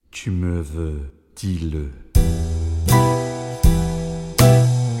Tu me veux, dis-le.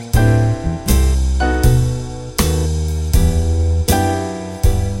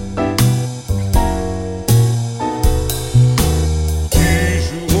 Du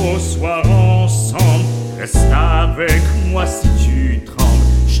jour au soir ensemble, reste avec moi si tu trembles.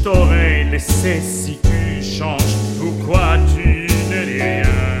 Je t'aurais laissé si tu changes. Pourquoi tu ne dis rien?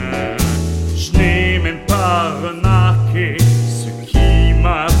 Je n'ai même pas remarqué ce qui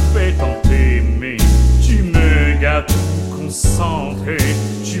m'a fait tant t'aimer. Tu me gardes tout concentré,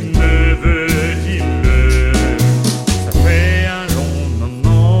 tu me veux, dis-le. Ça fait un long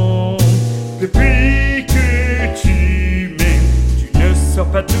moment depuis que tu m'aimes. Tu ne sors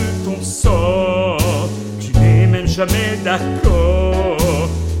pas de ton sort, tu n'es même jamais d'accord.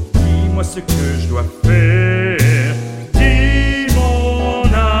 Dis-moi ce que je dois faire, dis mon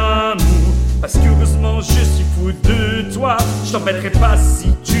amour, parce qu'heureusement je suis fou de toi. Je t'embêterai pas si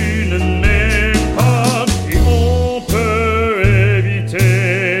tu ne m'aimes pas. Et on peut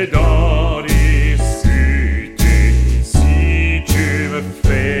éviter d'en discuter si tu me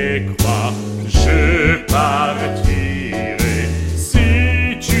fais croire que je partirai.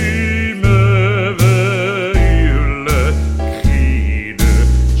 Si tu me veux, hurle, crie de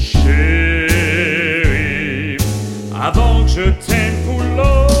chérie. Avant que je t'aime pour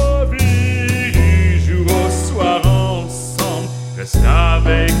la vie, du jour au soir ensemble, reste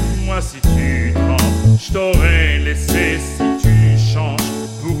avec moi si tu trembles. Je t'aurais laissé si tu changes.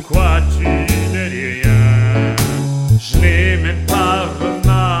 Pourquoi tu ne dis rien? Je n'ai même pas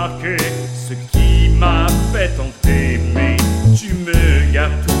remarqué ce qui m'a fait tant t'aimer. Tu me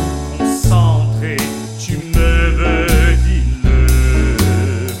gardes tout concentré, tu me veux, dis-le.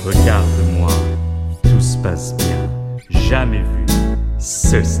 Regarde-moi, tout se passe bien. Jamais vu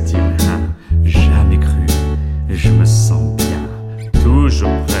ce style, hein? Jamais cru. Je me sens bien,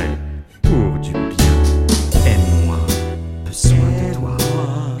 toujours prêt pour du bien. Aime-moi, besoin de toi.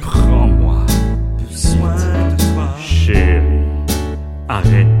 Prends-moi, besoin de toi. Chérie,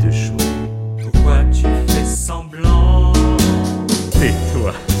 arrête de jouer. Pourquoi tu fais semblant?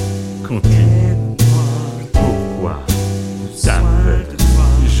 Tais-toi, continue. Pourquoi t'appelles?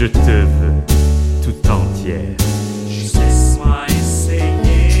 Je te veux tout entière. Juste laisse-moi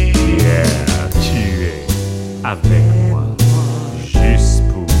essayer. Yeah, tu es avec moi, juste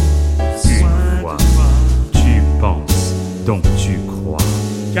pour une fois. Tu penses, donc tu crois.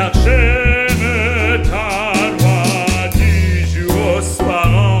 Car j'aime ta loi. Du jour au soir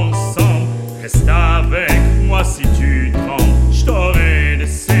ensemble, reste avec moi si tu trembles. Je t'aurais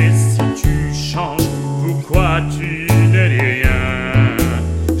laissé si tu changes. Pourquoi tu ne dis rien?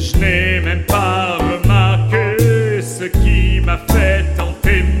 Je n'ai même pas remarqué ce qui m'a fait tant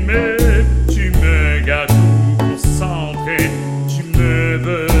t'aimer. Tu me gardes tout concentré, tu me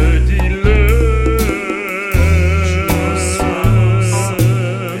veux, dis-le.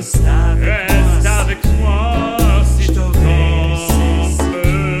 Reste avec moi si tu trembles.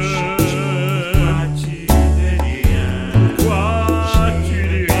 Pourquoi tu ne dis rien? Pourquoi tu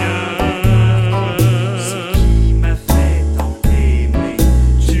dis rien? Ce qui m'a fait tant t'aimer.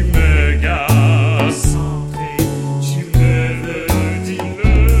 Tu me gardes concentré, tu me veux,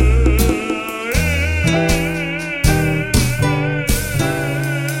 dis-le.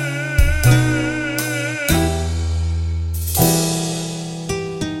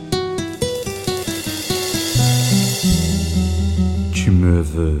 Tu me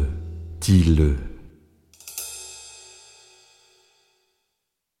veux, dis-le.